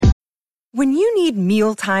When you need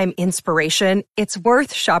mealtime inspiration, it's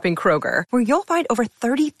worth shopping Kroger, where you'll find over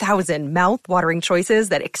 30,000 mouth-watering choices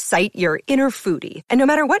that excite your inner foodie. And no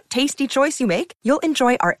matter what tasty choice you make, you'll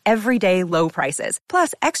enjoy our everyday low prices,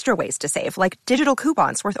 plus extra ways to save, like digital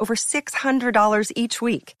coupons worth over $600 each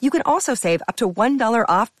week. You can also save up to $1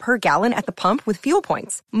 off per gallon at the pump with fuel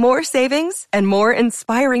points. More savings and more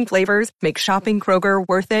inspiring flavors make shopping Kroger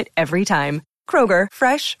worth it every time. Kroger,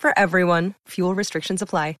 fresh for everyone. Fuel restrictions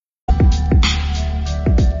apply.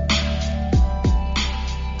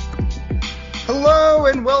 Hello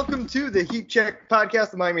and welcome to the Heat Check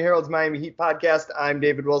podcast, the Miami Herald's Miami Heat podcast. I'm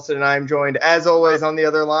David Wilson and I'm joined, as always, on the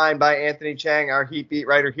other line by Anthony Chang, our Heat beat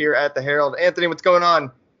writer here at the Herald. Anthony, what's going on?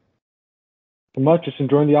 So much, just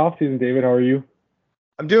enjoying the offseason, David. How are you?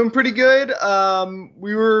 I'm doing pretty good.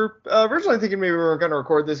 We were originally thinking maybe we weren't going to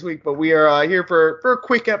record this week, but we are here for a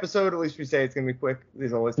quick episode. At least we say it's going to be quick.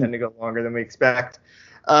 These always tend to go longer than we expect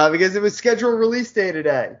because it was scheduled release day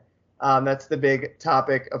today. That's the big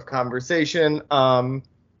topic of conversation.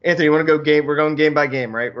 Anthony, you want to go game? We're going game by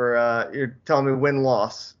game, right? You're telling me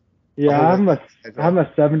win-loss. Yeah, I'm a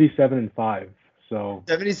 77-5. So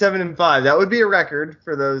 77-5. That would be a record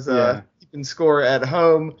for those keeping score at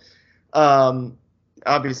home.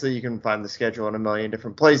 Obviously, you can find the schedule in a million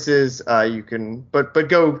different places. You can, but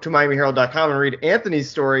go to MiamiHerald.com and read Anthony's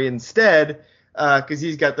story instead, because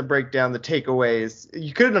he's got the breakdown, the takeaways.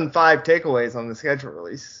 You could have done 5 takeaways on the schedule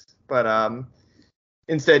release, but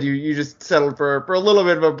instead you just settled for a little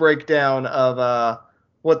bit of a breakdown of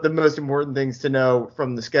what the most important things to know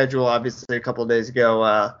from the schedule. Obviously, a couple of days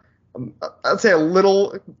ago, I'd say a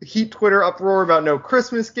little Heat Twitter uproar about no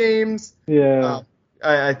Christmas games. Yeah.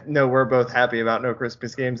 I know we're both happy about no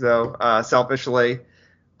Christmas games, though, selfishly.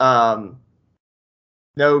 No,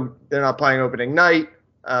 they're not playing opening night.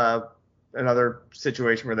 Another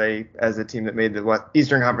situation where they, as a team that made the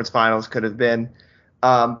Eastern Conference Finals, could have been.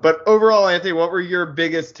 But overall, Anthony, what were your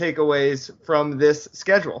biggest takeaways from this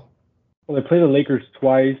schedule? Well, they play the Lakers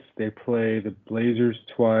twice. They play the Blazers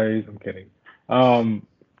twice. I'm kidding.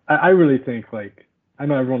 I really think, I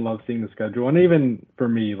know everyone loves seeing the schedule. And even for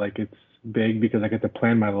me, it's big because I get to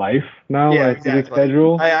plan my life now. Yeah, exactly. The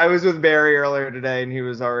schedule. I was with Barry earlier today, and he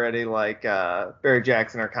was already Barry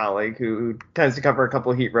Jackson, our colleague, who tends to cover a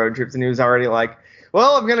couple of Heat road trips, and he was already like,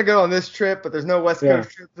 well, I'm going to go on this trip, but there's no West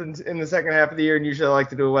Coast trips in the second half of the year, and usually I like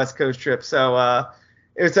to do a West Coast trip. So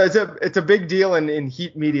it's a big deal in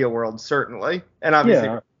Heat media world, certainly. And obviously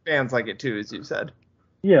fans like it too, as you said.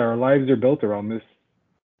 Yeah, our lives are built around this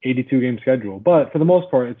 82-game schedule. But for the most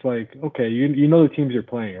part, it's okay, you know the teams you're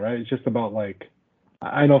playing, right? It's just about,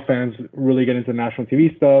 I know fans really get into national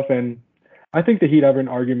TV stuff, and I think the Heat have an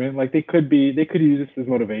argument. They could use this as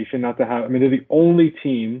motivation not to have – I mean, they're the only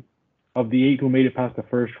team of the 8 who made it past the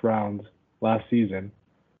first round last season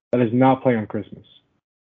that is not playing on Christmas.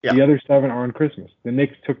 Yeah. The other 7 are on Christmas. The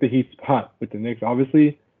Knicks took the Heat's spot, but the Knicks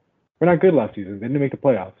obviously were not good last season. They didn't make the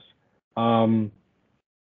playoffs.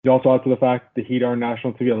 You also add to the fact the Heat are on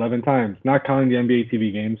national TV 11 times, not counting the NBA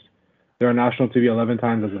TV games. They're on national TV 11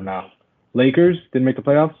 times as of now. Lakers didn't make the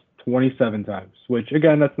playoffs 27 times, which,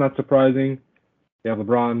 again, that's not surprising. They have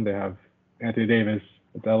LeBron. They have Anthony Davis.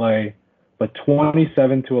 It's LA. But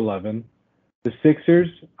 27-11. The Sixers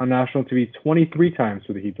on national TV 23 times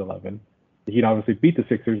for the Heat's 11. The Heat obviously beat the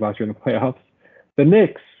Sixers last year in the playoffs. The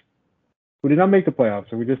Knicks, who did not make the playoffs,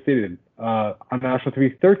 so we just stated, on national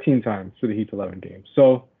TV 13 times for the Heat's 11 games.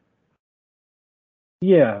 So,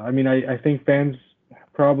 yeah, I mean, I think fans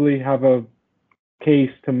probably have a case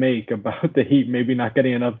to make about the Heat maybe not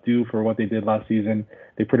getting enough due for what they did last season.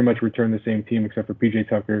 They pretty much returned the same team except for PJ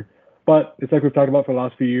Tucker. But it's like we've talked about for the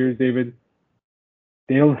last few years, David.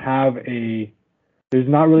 They don't have there's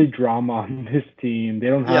not really drama on this team. They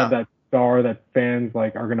don't have that star that fans are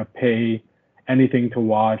going to pay anything to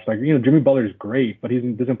watch. Jimmy Butler is great, but he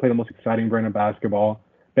doesn't play the most exciting brand of basketball.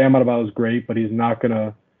 Bam Adebayo is great, but he's not going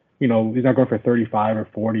to, he's not going for 35 or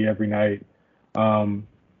 40 every night.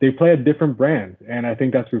 They play a different brand, and I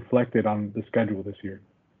think that's reflected on the schedule this year.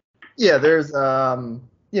 Yeah, there's,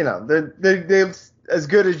 they as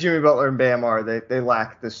good as Jimmy Butler and Bam are, they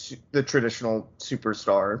lack the traditional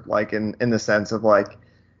superstar, in the sense of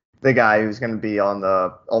the guy who's going to be on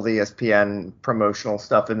all the ESPN promotional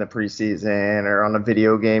stuff in the preseason or on a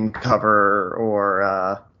video game cover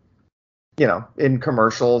or in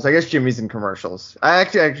commercials. I guess Jimmy's in commercials. I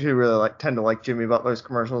actually really tend to like Jimmy Butler's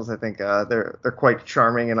commercials. I think they're quite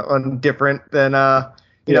charming and different than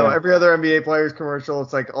every other NBA player's commercial.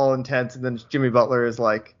 It's all intense, and then Jimmy Butler is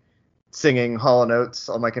singing Hall & Oates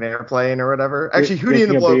on an airplane or whatever. Actually, Hootie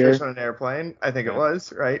and the Blowfish on an airplane, I think it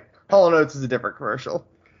was, right? Hall & Oates is a different commercial.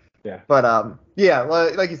 Yeah. But yeah,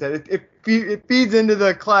 like you said, it feeds into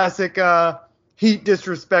the classic Heat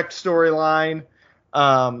disrespect storyline,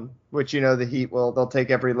 which the Heat they'll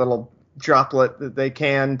take every little droplet that they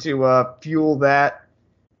can to fuel that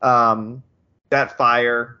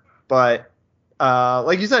fire. But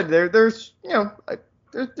like you said, there's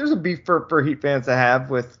a beef for Heat fans to have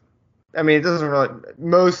with. I mean, it doesn't really.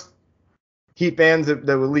 Most Heat fans that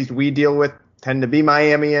at least we deal with tend to be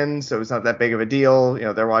Miamians, so it's not that big of a deal.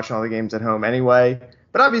 They're watching all the games at home anyway.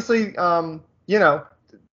 But obviously,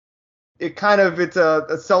 it kind of it's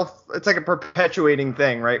like a perpetuating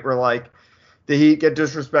thing, right? Where like the Heat get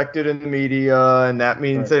disrespected in the media, and that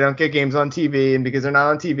means they don't get games on TV, and because they're not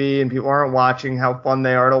on TV and people aren't watching how fun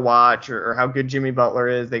they are to watch or how good Jimmy Butler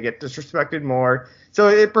is, they get disrespected more. So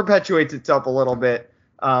it perpetuates itself a little bit.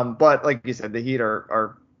 But like you said, the Heat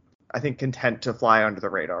are I think content to fly under the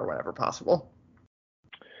radar whenever possible.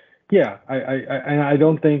 Yeah, I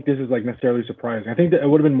don't think this is like necessarily surprising. I think that it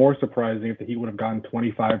would have been more surprising if the Heat would have gotten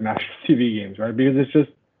 25 national TV games, right? Because it's just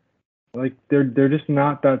like they're just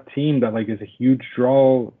not that team that like is a huge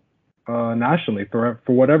draw nationally for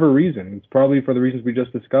whatever reason. It's probably for the reasons we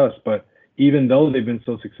just discussed. But even though they've been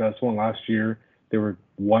so successful, and last year they were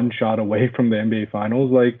one shot away from the NBA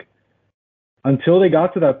Finals, like until they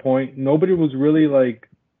got to that point, nobody was really like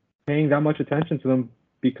paying that much attention to them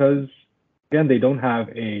because again they don't have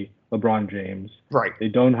a LeBron James. Right. They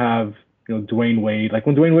don't have, Dwayne Wade. Like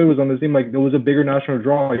when Dwayne Wade was on the team, like there was a bigger national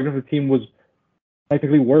draw. Even if the team was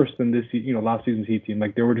technically worse than this, last season's Heat team,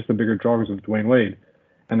 like they were just a bigger draw because of Dwayne Wade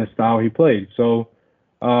and the style he played. So,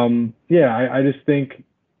 I just think,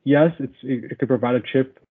 yes, it could provide a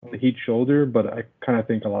chip on the Heat's shoulder, but I kind of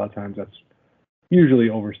think a lot of times that's usually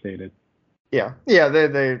overstated. Yeah.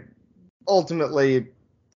 They ultimately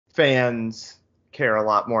fans care a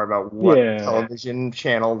lot more about what television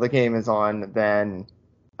channel the game is on than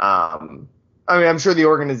I'm sure the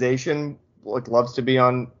organization loves to be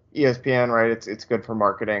on ESPN, right? It's good for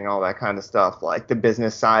marketing, all that kind of stuff, like the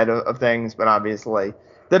business side of things. But obviously,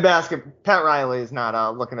 Pat Riley is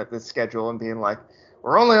not looking at this schedule and being like,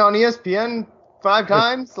 we're only on ESPN 5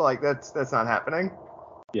 times. Like that's not happening.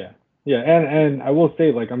 Yeah, and I will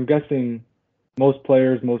say, like, I'm guessing most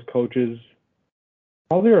players, most coaches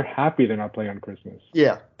probably are happy they're not playing on Christmas.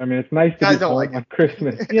 Yeah. I mean, it's nice to be home on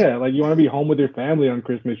Christmas. Yeah, like you want to be home with your family on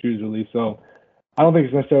Christmas usually. So I don't think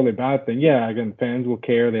it's necessarily a bad thing. Yeah, again, fans will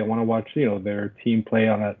care. They want to watch, their team play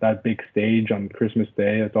on that big stage on Christmas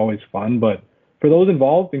Day. It's always fun. But for those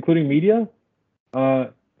involved, including media,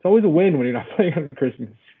 it's always a win when you're not playing on Christmas.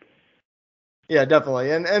 Yeah,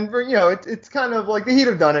 definitely. And for, it's kind of like the Heat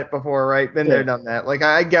have done it before, right? Been there, done that. Like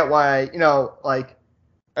I get why,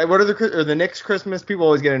 what are the Knicks Christmas? People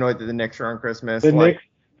always get annoyed that the Knicks are on Christmas. The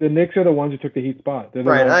Knicks are the ones who took the Heat spot.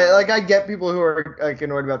 Right. I get people who are like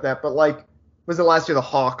annoyed about that, but like, was it last year the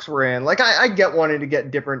Hawks were in? Like I get wanting to get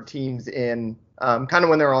different teams in, kind of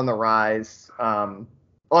when they're on the rise, on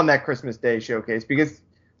that Christmas Day showcase, because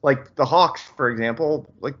like the Hawks, for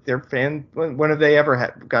example, like their fans, when have they ever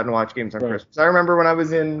gotten to watch games on Christmas? I remember when I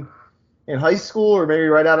was in high school, or maybe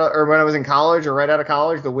when I was in college or right out of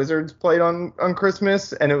college, the Wizards played on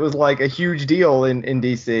Christmas, and it was like a huge deal in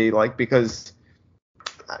DC, like because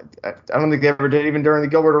I don't think they ever did even during the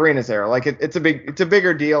Gilbert Arenas era. Like it's a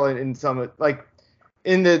bigger deal in some, like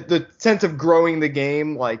in the sense of growing the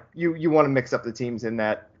game. Like you want to mix up the teams in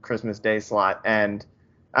that Christmas Day slot, and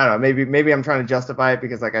I don't know, maybe I'm trying to justify it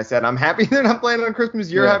because, like I said, I'm happy they're not playing on Christmas.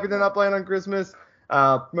 You're happy they're not playing on Christmas.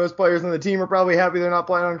 Most players on the team are probably happy they're not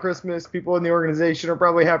playing on Christmas. People in the organization are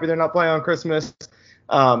probably happy they're not playing on Christmas.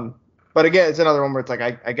 But again, it's another one where it's like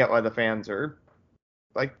I get why the fans are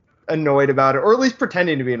like annoyed about it, or at least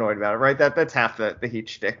pretending to be annoyed about it, right? That's half the Heat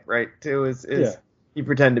shtick, right? Too is you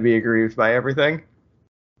pretend to be aggrieved by everything.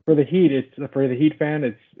 For the Heat fan,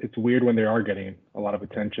 it's weird when they are getting a lot of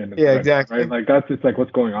attention. Yeah, exactly. Right? Like it's like,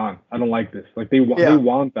 what's going on? I don't like this. Like they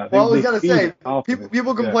want that. Well, I was gonna say,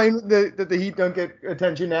 people complain that the Heat don't get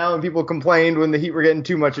attention now, and people complained when the Heat were getting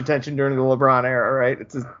too much attention during the LeBron era, right?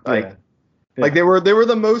 It's just like like they were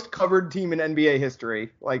the most covered team in NBA history.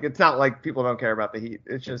 Like it's not like people don't care about the Heat.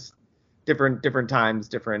 It's just different times,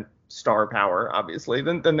 different star power, obviously,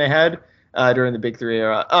 than they had during the Big Three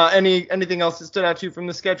era. Anything else that stood out to you from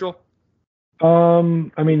the schedule? I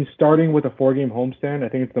mean, starting with a 4-game homestand, I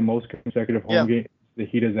think it's the most consecutive home game the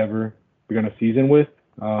Heat has ever begun a season with.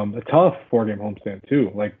 A tough 4-game homestand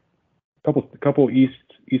too. Like a couple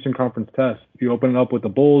Eastern Conference tests. You open it up with the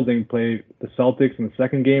Bulls, then you play the Celtics in the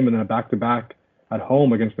second game, and then a back-to-back at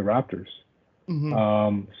home against the Raptors.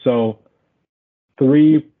 So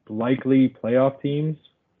 3 likely playoff teams.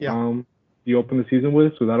 You you open the season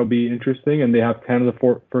with, so that'll be interesting. And they have 10 of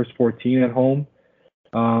the first 14 at home.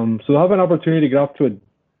 So they'll have an opportunity to get off to a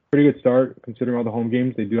pretty good start, considering all the home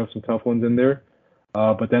games. They do have some tough ones in there.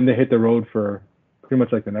 But then they hit the road for pretty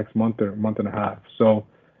much like the next month or month and a half. So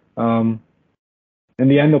in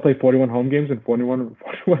the end, they'll play 41 home games and 41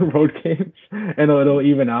 road games, and it'll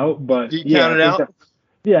even out. But do you count it out?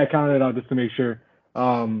 I counted it out just to make sure.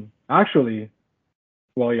 Actually,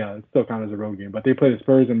 well, yeah, it still counts as a road game, but they play the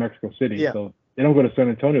Spurs in Mexico City, so they don't go to San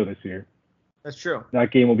Antonio this year. That's true.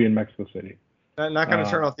 That game will be in Mexico City. Not going to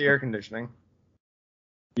turn off the air conditioning.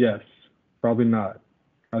 Yes, probably not.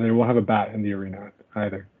 They won't have a bat in the arena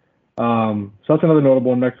either. So that's another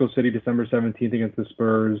notable in Mexico City, December 17th against the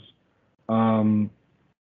Spurs.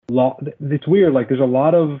 It's weird. Like, there's a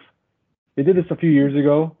lot of. They did this a few years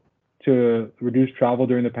ago to reduce travel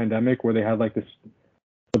during the pandemic, where they had like this.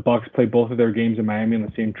 The Bucks play both of their games in Miami on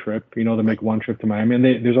the same trip. You know, they make one trip to Miami, and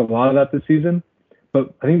there's a lot of that this season.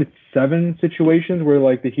 But I think it's 7 situations where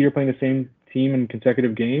like the Heat are playing the same team in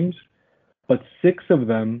consecutive games, but 6 of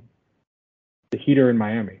them, the Heat are in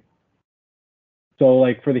Miami. So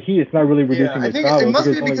like for the Heat, it's not really reducing the travel. It must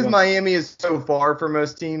be because Miami is so far for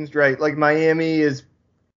most teams, right? Like Miami is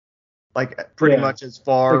like pretty much as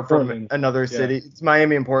far like from Portland. another city. It's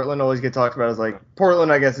Miami and Portland always get talked about as like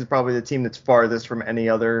Portland, I guess, is probably the team that's farthest from any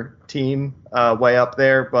other team way up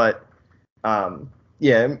there. But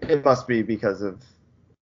it must be because of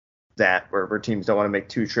that where teams don't want to make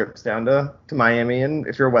 2 trips down to Miami. And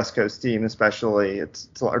if you're a West Coast team, especially, it's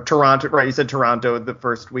or Toronto, right? You said Toronto the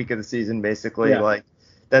first week of the season, basically. Like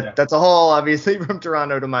that's a haul, obviously, from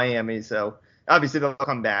Toronto to Miami. So obviously they'll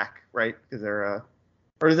come back, right? Because they're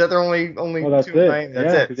or is that their only that's 2 it. Miami?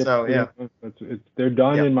 That's it. So they're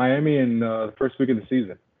done in Miami in the first week of the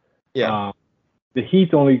season. Yeah. The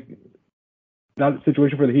Heat that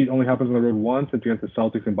situation for the Heat only happens on the road once. It's against the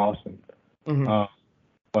Celtics in Boston. Mm-hmm.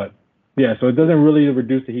 But yeah, so it doesn't really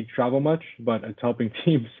reduce the Heat travel much, but it's helping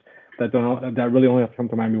teams that really only have to come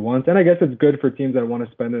to Miami once. And I guess it's good for teams that want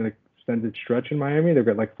to spend an extended stretch in Miami. They've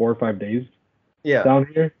got like 4 or 5 days down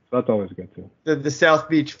here, so that's always good too. The South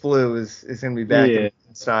Beach flu is going to be back in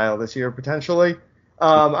style this year potentially.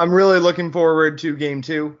 I'm really looking forward to Game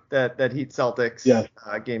 2, that Heat Celtics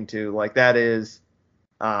Game 2. Like that is,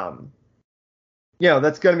 that's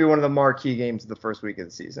going to be one of the marquee games of the first week of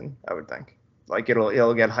the season, I would think. Like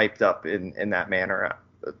it'll get hyped up in that manner.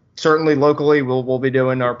 Certainly locally, we'll be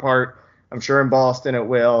doing our part. I'm sure in Boston it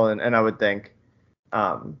will, and I would think,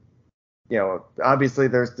 obviously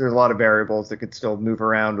there's a lot of variables that could still move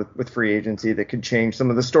around with free agency that could change some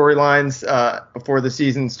of the storylines before the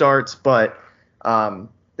season starts. But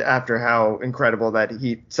after how incredible that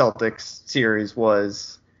Heat Celtics series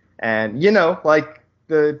was, and like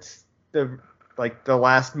the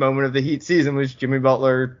last moment of the Heat season was Jimmy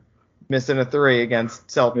Butler missing a 3 against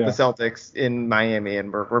the Celtics in Miami,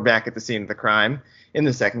 and we're back at the scene of the crime in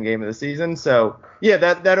the second game of the season. So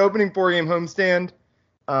that opening 4-game homestand,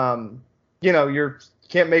 you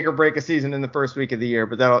can't make or break a season in the first week of the year,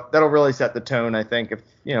 but that'll really set the tone, I think. If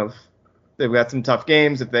they've got some tough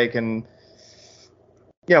games, if they can,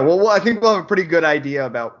 I think we'll have a pretty good idea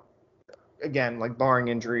about, again, like barring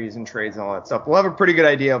injuries and trades and all that stuff, we'll have a pretty good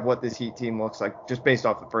idea of what this Heat team looks like just based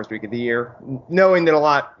off the first week of the year, knowing that a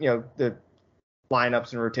lot, the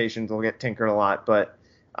lineups and rotations will get tinkered a lot, but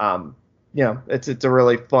it's a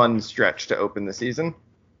really fun stretch to open the season.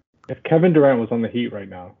 If Kevin Durant was on the Heat right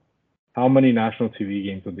now, how many national TV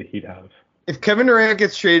games would the Heat have? If Kevin Durant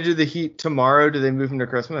gets traded to the Heat tomorrow, do they move him to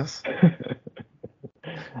Christmas?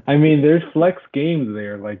 I mean, there's flex games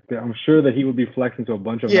there. Like, I'm sure that he would be flexing to a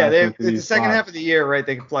bunch of it's the second half of the year, right?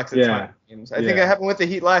 They can flex a ton of games. I think it happened with the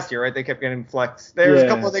Heat last year, right? They kept getting flexed. There was a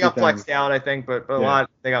couple they got flexed out, I think, but a lot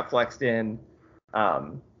they got flexed in. I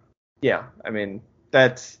mean,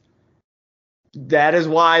 that is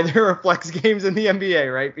why there are flex games in the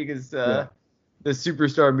NBA, right? Because the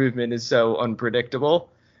superstar movement is so unpredictable.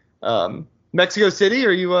 Mexico City,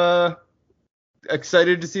 are you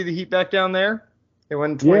excited to see the Heat back down there? They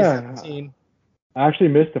went in 2017. I actually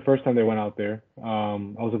missed the first time they went out there. I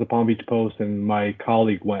was at the Palm Beach Post, and my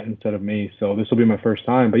colleague went instead of me, so this will be my first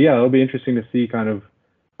time. But yeah, it'll be interesting to see kind of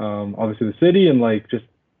obviously the city and like just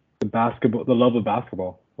the love of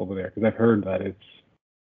basketball over there, because I've heard that it's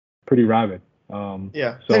pretty rabid.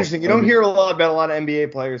 It's interesting. You don't hear a lot about a lot of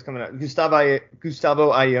NBA players coming out.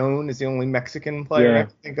 Gustavo Ayón is the only Mexican player I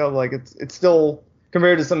can think of. Like it's still,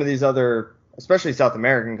 compared to some of these other, especially South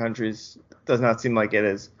American countries, does not seem like it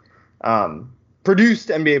is produced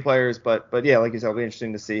NBA players. But yeah, like you said, it'll be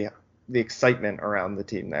interesting to see the excitement around the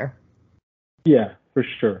team there. Yeah, for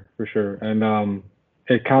sure. And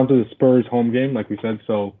it counts as a Spurs home game, like we said.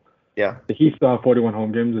 So Yeah. The Heat still have 41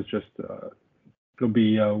 home games. It's just it'll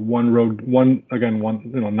be no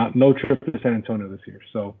trip to San Antonio this year.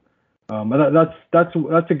 So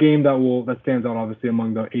that's a game that stands out obviously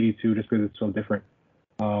among the 82 just because it's so different.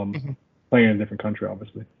 Playing in a different country,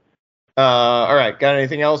 obviously. All right. Got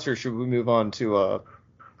anything else, or should we move on to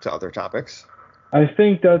other topics? I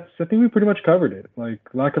think we pretty much covered it. Like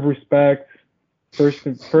lack of respect, first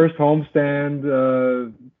homestand,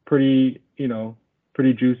 pretty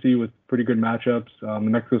juicy with pretty good matchups. The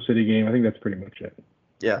Mexico City game, I think that's pretty much it.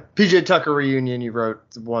 Yeah, PJ Tucker reunion. You wrote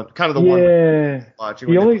one watching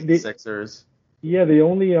the Sixers. Yeah, they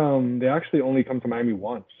actually only come to Miami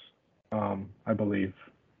once, I believe.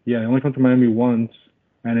 Yeah, they only come to Miami once,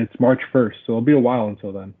 and it's March 1st, so it'll be a while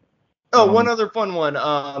until then. Oh, one other fun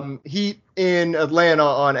one. Heat in Atlanta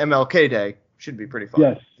on MLK Day should be pretty fun.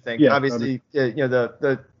 Yes. I think. Yeah, obviously,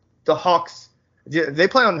 the Hawks. They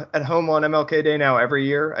play at home on MLK Day now every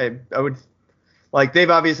year. I would like they've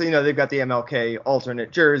obviously they've got the MLK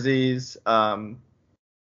alternate jerseys. That's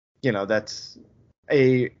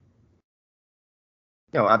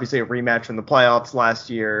obviously a rematch from the playoffs last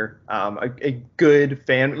year. A good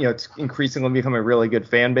fan, it's increasingly become a really good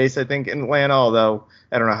fan base, I think, in Atlanta, although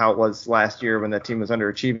I don't know how it was last year when that team was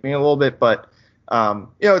underachieving a little bit. But,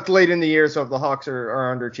 it's late in the year, so if the Hawks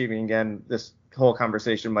are underachieving again, this whole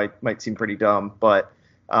conversation might seem pretty dumb. But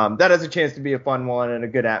that has a chance to be a fun one and a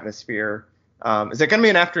good atmosphere. Is it going to be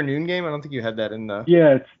an afternoon game? I don't think you had that in the...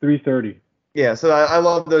 Yeah, it's 3:30. Yeah, so I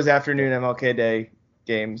love those afternoon MLK Day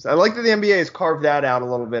games. I like that the NBA has carved that out a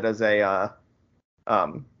little bit as a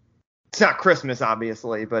it's not Christmas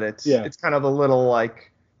obviously, but it's kind of a little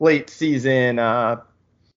like late season.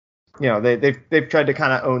 They've tried to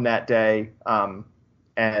kind of own that day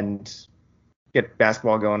and get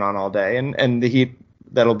basketball going on all day, and the Heat,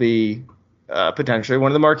 that'll be potentially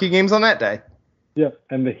one of the marquee games on that day. Yeah,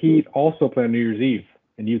 and the Heat also play on New Year's Eve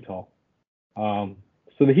in Utah. So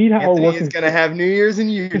the Heat is going to have New Year's in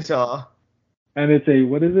Utah. And it's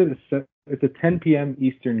It's a 10 p.m.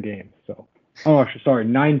 Eastern game. So,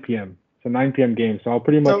 9 p.m. It's a 9 p.m. game. So I'll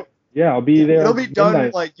pretty much, I'll be there. It'll be done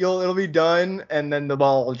it'll be done, and then the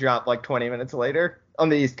ball will drop like 20 minutes later on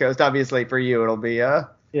the East Coast. Obviously, for you, it'll be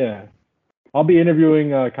Yeah, I'll be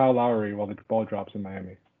interviewing Kyle Lowry while the ball drops in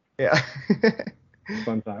Miami. Yeah.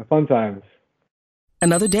 Fun times.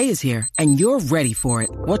 Another day is here, and you're ready for it.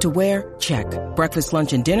 What to wear? Check. Breakfast,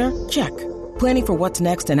 lunch, and dinner? Check. Planning for what's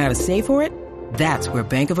next and how to save for it? That's where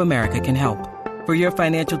Bank of America can help. For your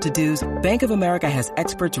financial to-dos, Bank of America has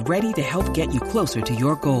experts ready to help get you closer to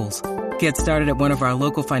your goals. Get started at one of our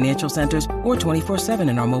local financial centers or 24/7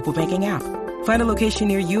 in our mobile banking app. Find a location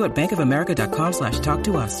near you at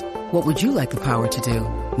bankofamerica.com/talktous. What would you like the power to do?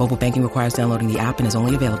 Mobile banking requires downloading the app and is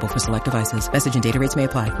only available for select devices. Message and data rates may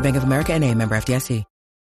apply. Bank of America NA, member FDIC.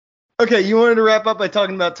 Okay, you wanted to wrap up by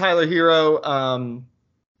talking about Tyler Hero,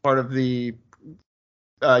 part of the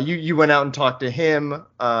you went out and talked to him.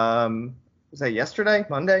 Was that yesterday?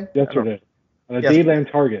 Monday? Yesterday. At a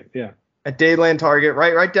Dadeland Target, yeah. At Dadeland Target,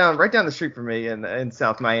 right down the street from me in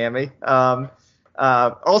South Miami.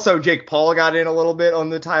 Also, Jake Paul got in a little bit on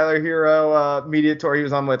the Tyler Hero media tour. He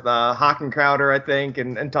was on with Haken Crowder, I think,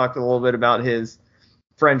 and talked a little bit about his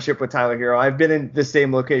friendship with Tyler Hero. I've been in the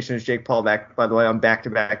same location as Jake Paul by the way, on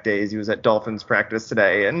back-to-back days. He was at Dolphins practice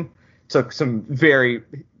today and took some very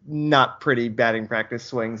not pretty batting practice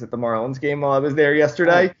swings at the Marlins game while I was there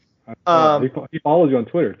yesterday. He follows you on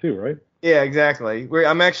Twitter too, right? Yeah, exactly.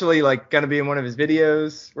 I'm actually gonna be in one of his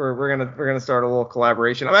videos. We're gonna start a little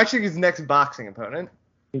collaboration. I'm actually his next boxing opponent.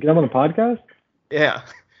 You get him on a podcast? Yeah.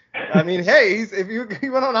 I mean, hey, if he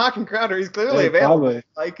went on Haken Crowder, he's clearly available.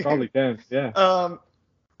 Probably can. Yeah.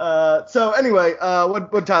 So anyway,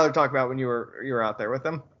 what Tyler talk about when you were out there with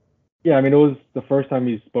him? Yeah, I mean, it was the first time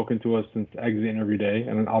he's spoken to us since exit interview day,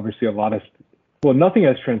 and obviously nothing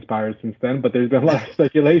has transpired since then, but there's been a lot of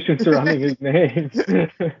speculation surrounding his name.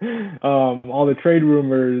 All the trade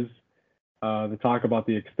rumors, the talk about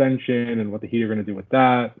the extension and what the Heat are going to do with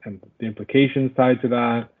that, and the implications tied to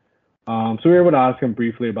that. So we were able to ask him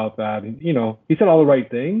briefly about that, and he said all the right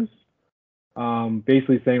things.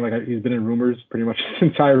 Basically saying he's been in rumors pretty much his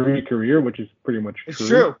entire career, which is pretty much true. It's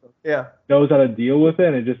true. Yeah. Knows how to deal with it,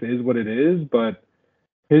 and it just is what it is. But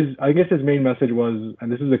I guess his main message was,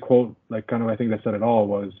 and this is a quote, I think that said it all,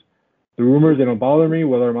 was the rumors, they don't bother me,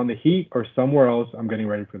 whether I'm on the Heat or somewhere else, I'm getting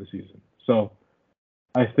ready for the season. So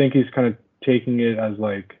I think he's kind of taking it as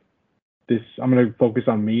this, I'm going to focus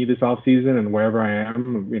on me this off season, and wherever I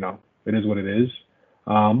am, it is what it is.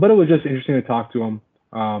 But it was just interesting to talk to him.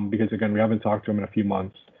 Because again, we haven't talked to him in a few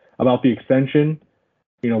months about the extension.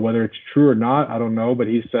 Whether it's true or not, I don't know. But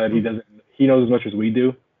he said he knows as much as we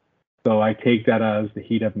do. So I take that as the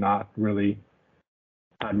Heat have not really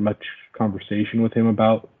had much conversation with him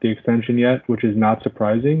about the extension yet, which is not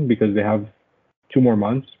surprising because they have 2 more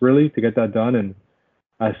months really to get that done. And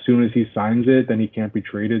as soon as he signs it, then he can't be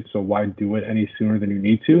traded. So why do it any sooner than you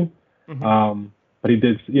need to? Mm-hmm. But he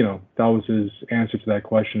did, that was his answer to that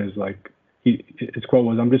question is like, his quote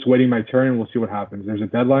was, "I'm just waiting my turn and we'll see what happens. There's a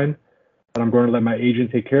deadline, but I'm going to let my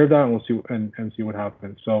agent take care of that and we'll see and see what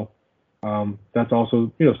happens." So that's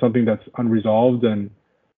also, something that's unresolved, and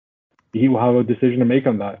he will have a decision to make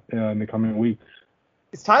on that in the coming weeks.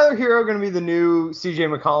 Is Tyler Hero going to be the new C.J.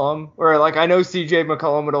 McCollum? Or, I know C.J.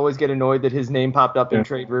 McCollum would always get annoyed that his name popped up in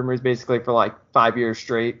trade rumors basically for, 5 years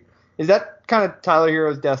straight. Is that kind of Tyler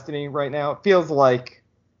Hero's destiny right now? It feels like,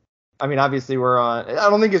 obviously I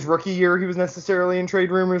don't think his rookie year he was necessarily in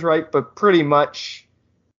trade rumors, right? But pretty much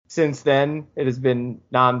since then, it has been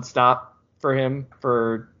nonstop for him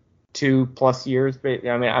for 2+ years.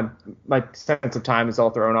 My sense of time is all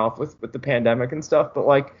thrown off with the pandemic and stuff, but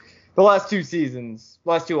the last 2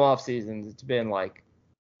 off seasons, it's been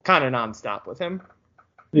kind of nonstop with him.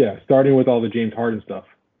 Yeah, starting with all the James Harden stuff.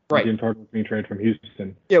 Right. James Harden was being traded from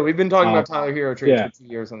Houston. Yeah, we've been talking about Tyler Hero trades for 2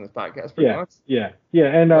 years on this podcast. Pretty much. Yeah,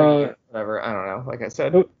 and whatever. I don't know. Like I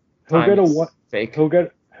said, he'll get fake. He'll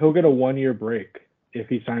get a 1-year break if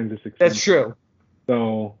he signs this extension. That's true.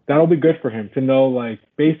 So that'll be good for him to know,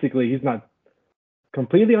 basically he's not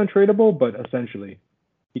completely untradeable, but essentially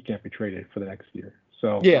he can't be traded for the next year.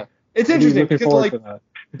 So yeah, it's interesting because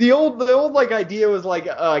the old idea was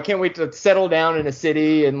I can't wait to settle down in a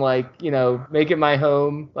city and make it my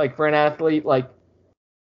home. For an athlete,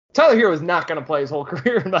 Tyler Hero is not going to play his whole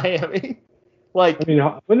career in Miami.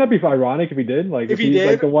 Wouldn't that be ironic if he did? If he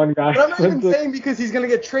did, the one guy. But I'm not even saying because he's going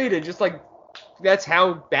to get traded. Just that's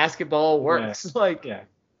how basketball works.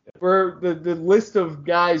 We're the list of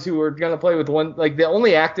guys who are going to play with one, the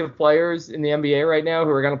only active players in the NBA right now who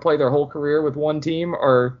are going to play their whole career with one team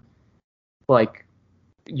are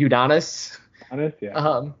Udonis,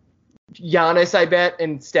 Giannis, I bet,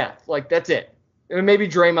 and Steph. That's it. And maybe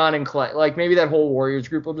Draymond and Clay. Maybe that whole Warriors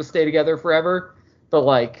group will just stay together forever.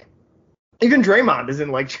 But even Draymond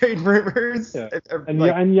isn't trade rumors. Yeah. And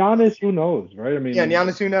Giannis, who knows, right? And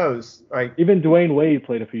Giannis, who knows, right? Even Dwayne Wade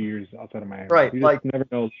played a few years outside of Miami. Right. You just never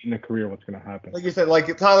know in a career what's going to happen. Like you said,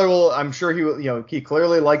 Tyler will, I'm sure he will, he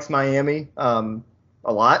clearly likes Miami a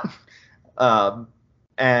lot.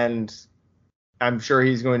 And I'm sure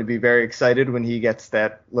he's going to be very excited when he gets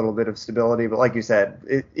that little bit of stability. But like you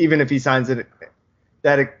said, even if he signs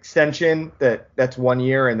that extension, that's 1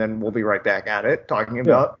 year, and then we'll be right back at it talking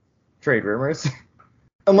about trade rumors.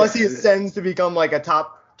 Unless he ascends to become a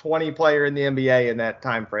top 20 player in the NBA in that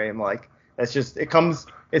time frame. That's just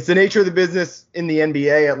it's the nature of the business in the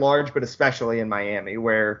NBA at large, but especially in Miami,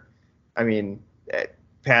 where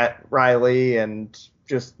Pat Riley and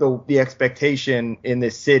just the expectation in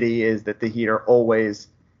this city is that the Heat are always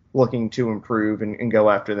looking to improve and go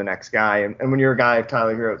after the next guy. And when you're a guy of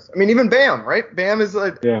Tyler Hero's, even Bam, right? Bam is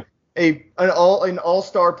an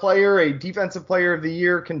all-star player, a defensive player of the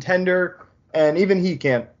year contender, and even he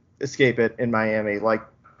can't escape it in Miami.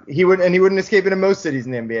 He wouldn't escape it in most cities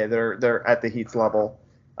in the NBA that are at the Heat's level,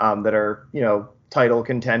 that are title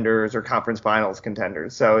contenders or conference finals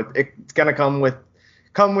contenders. So it's gonna come with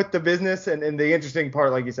the business. And the interesting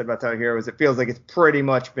part, like you said about Tyler Hero, is it feels like it's pretty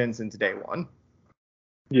much been since day one.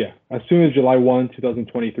 Yeah, as soon as July 1,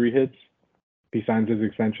 2023 hits, he signs his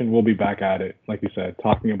extension, we'll be back at it, like you said,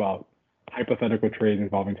 talking about hypothetical trades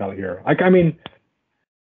involving Tyler Hero.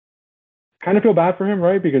 Kind of feel bad for him,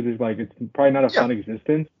 right? Because it's probably not a fun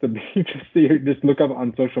existence to be just look up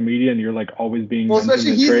on social media and you're always being. Well,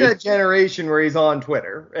 especially he's that generation where he's on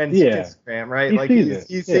Twitter and Instagram, right?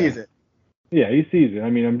 He sees it. Yeah, he sees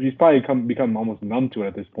it. He's probably become almost numb to it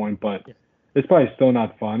at this point, but it's probably still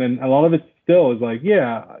not fun. And a lot of it still is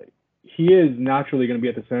he is naturally going to be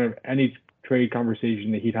at the center of any trade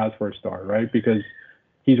conversation that he has for a star, right? Because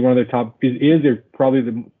he's one of the top. He is probably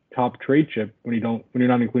the top trade chip when you're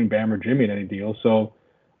not including Bam or Jimmy in any deal. So,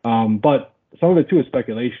 but some of it too is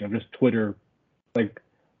speculation of just Twitter, the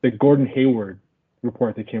Gordon Hayward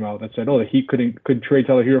report that came out that said, the Heat could trade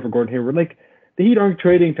Tyler Hero for Gordon Hayward. The Heat aren't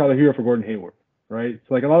trading Tyler Hero for Gordon Hayward, right?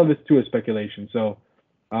 So a lot of this too is speculation. So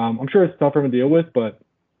I'm sure it's tough for him to deal with, but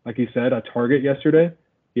like he said, at Target yesterday,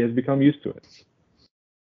 he has become used to it.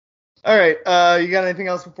 All right. You got anything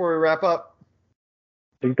else before we wrap up?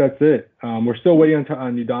 I think that's it. We're still waiting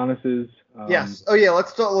on Udonis's. Yes. Oh yeah.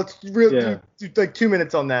 Let's do 2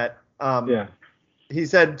 minutes on that. He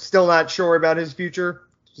said still not sure about his future.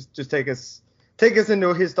 Just take us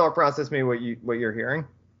into his thought process. Maybe what you're hearing.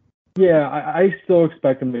 Yeah, I still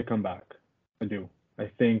expect him to come back. I do. I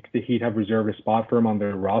think the Heat have reserved a spot for him on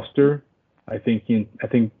their roster. I think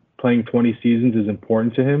playing 20 seasons is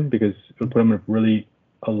important to him because it'll put him in a really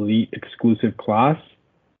elite, exclusive class.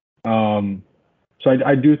 So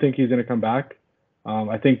I do think he's going to come back.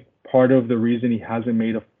 I think part of the reason he hasn't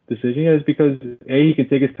made a decision yet is because A, he can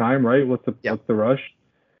take his time, right? What's the rush?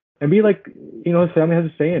 And B, like, you know, his family has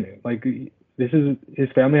a say in it. Like, his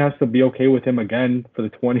family has to be okay with him again for the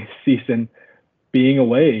 20th season, being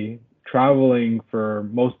away, traveling for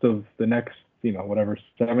most of the next,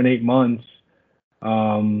 7-8 months,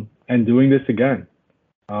 and doing this again.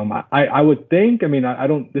 I would think, I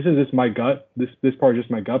don't, this is just my gut. This part is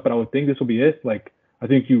just my gut, but I would think this will be it. Like, I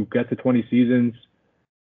think you get to 20 seasons,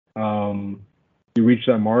 you reach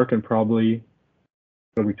that mark and probably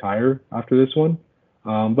will retire after this one.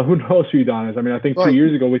 But who knows, to be honest. I think 2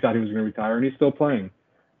 years ago we thought he was going to retire, and he's still playing.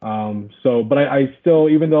 But I still,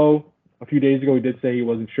 even though a few days ago he did say he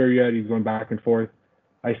wasn't sure yet, he's going back and forth,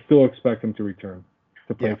 I still expect him to return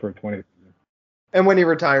to play for a 20th season. And when he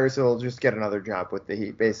retires, he'll just get another job with the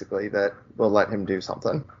Heat, basically, that will let him do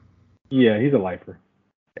something. Yeah, he's a lifer.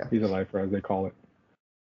 Yeah. He's a lifer, as they call it.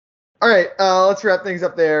 All right, let's wrap things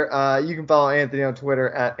up there. You can follow Anthony on Twitter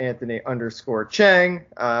at Anthony_Chang.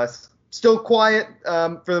 Still quiet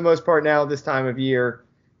for the most part now this time of year,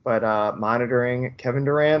 but monitoring Kevin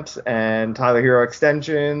Durant and Tyler Hero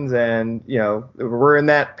extensions. And, we're in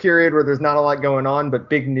that period where there's not a lot going on, but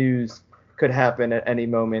big news could happen at any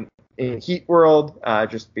moment in Heat world,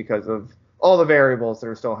 just because of all the variables that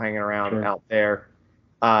are still hanging around out there.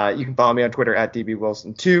 You can follow me on Twitter at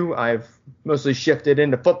DBWilson2. I've mostly shifted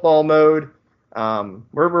into football mode.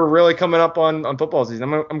 We're really coming up on football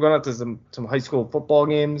season. I'm going out to some high school football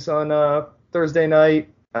games on Thursday night.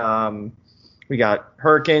 We got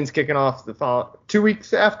Hurricanes kicking off 2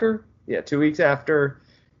 weeks after. Yeah, 2 weeks after.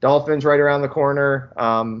 Dolphins right around the corner.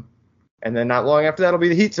 And then not long after that will be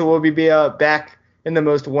the Heat. So we'll be back in the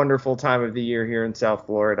most wonderful time of the year here in South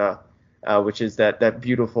Florida, which is that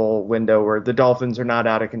beautiful window where the Dolphins are not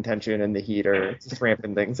out of contention and the Heat are just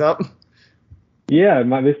ramping things up. Yeah,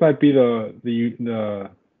 this might be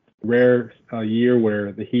the rare year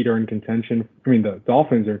where the Heat are in contention. The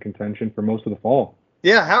Dolphins are in contention for most of the fall.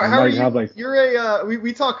 Yeah, how are you?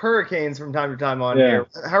 We talk Hurricanes from time to time on here.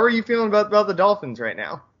 How are you feeling about the Dolphins right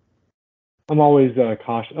now? I'm always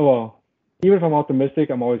cautious. Well, even if I'm optimistic,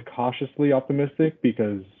 I'm always cautiously optimistic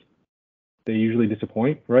because they usually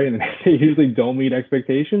disappoint, right? And they usually don't meet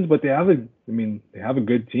expectations. But they have a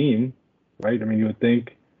good team, right? You would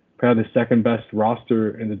think probably the second best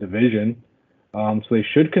roster in the division, so they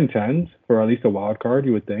should contend for at least a wild card,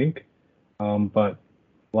 you would think. But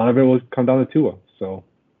a lot of it will come down to Tua, so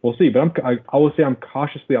we'll see. But I will say I'm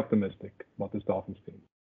cautiously optimistic about this Dolphins team.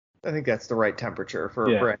 I think that's the right temperature for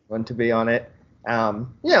anyone to be on it.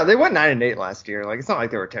 They went 9-8 last year. Like, it's not like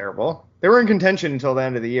they were terrible. They were in contention until the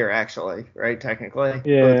end of the year, actually, right? Technically.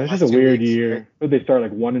 Yeah, it's just a weird year. Right? They start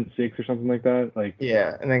 1-6 or something like that.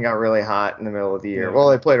 And then got really hot in the middle of the year. Yeah. Well,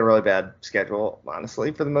 they played a really bad schedule,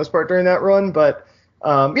 honestly, for the most part during that run. But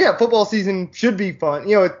football season should be fun.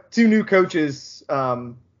 With 2 new coaches,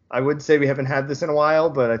 I would say we haven't had this in a while,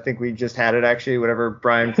 but I think we just had it actually. Whatever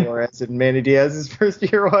Brian Flores and Manny Diaz's first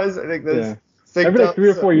year was, I think that's. Yeah. Every 3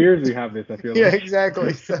 or 4 years we have this, I feel like. Yeah,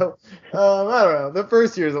 exactly. So, I don't know. The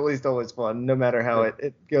first year is at least always fun, no matter how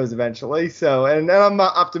it goes eventually. So, and I'm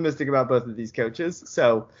optimistic about both of these coaches.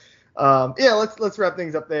 So, let's wrap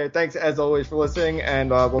things up there. Thanks, as always, for listening,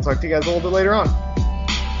 and we'll talk to you guys a little bit later on.